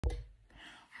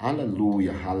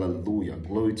Hallelujah, hallelujah.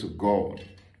 Glory to God.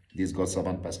 This God's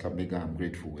servant, Pastor Mega, I'm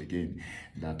grateful again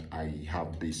that I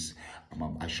have this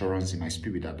assurance in my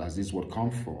spirit that as this word come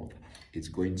forth, it's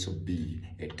going to be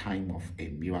a time of a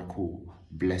miracle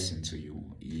blessing to you.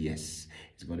 Yes,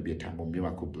 it's going to be a time of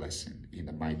miracle blessing in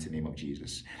the mighty name of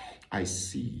Jesus. I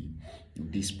see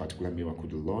this particular miracle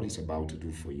the Lord is about to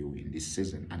do for you in this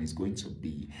season, and it's going to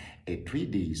be a 3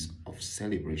 days of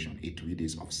celebration. A 3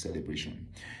 days of celebration.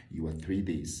 You are 3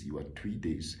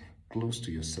 days close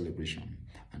to your celebration,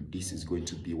 and this is going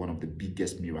to be one of the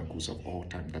biggest miracles of all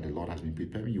time that the Lord has been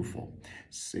preparing you for.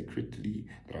 Secretly,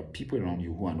 there are people around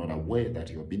you who are not aware that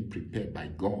you are being prepared by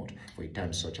God for a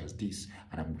time such as this,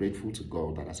 and I'm grateful to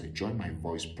God that as I join my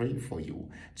voice praying for you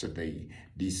today,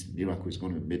 this miracle is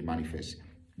going to be made manifest.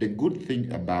 The good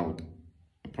thing about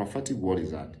a prophetic word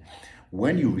is that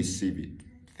when you receive it,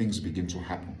 things begin to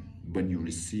happen. When you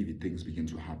receive it, things begin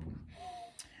to happen.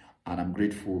 And I'm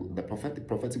grateful. The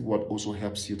prophetic word also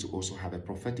helps you to also have a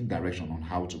prophetic direction on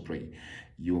how to pray.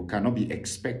 You cannot be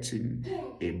expecting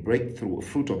a breakthrough, a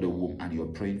fruit of the womb, and you're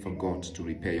praying for God to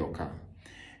repair your car.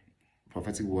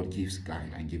 Prophetic word gives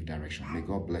guide and give direction. May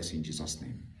God bless you in Jesus'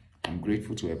 name. I'm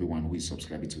grateful to everyone who is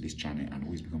subscribing to this channel and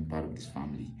who is become part of this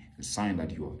family. The sign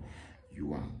that you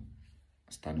are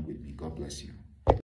standing with me. God bless you.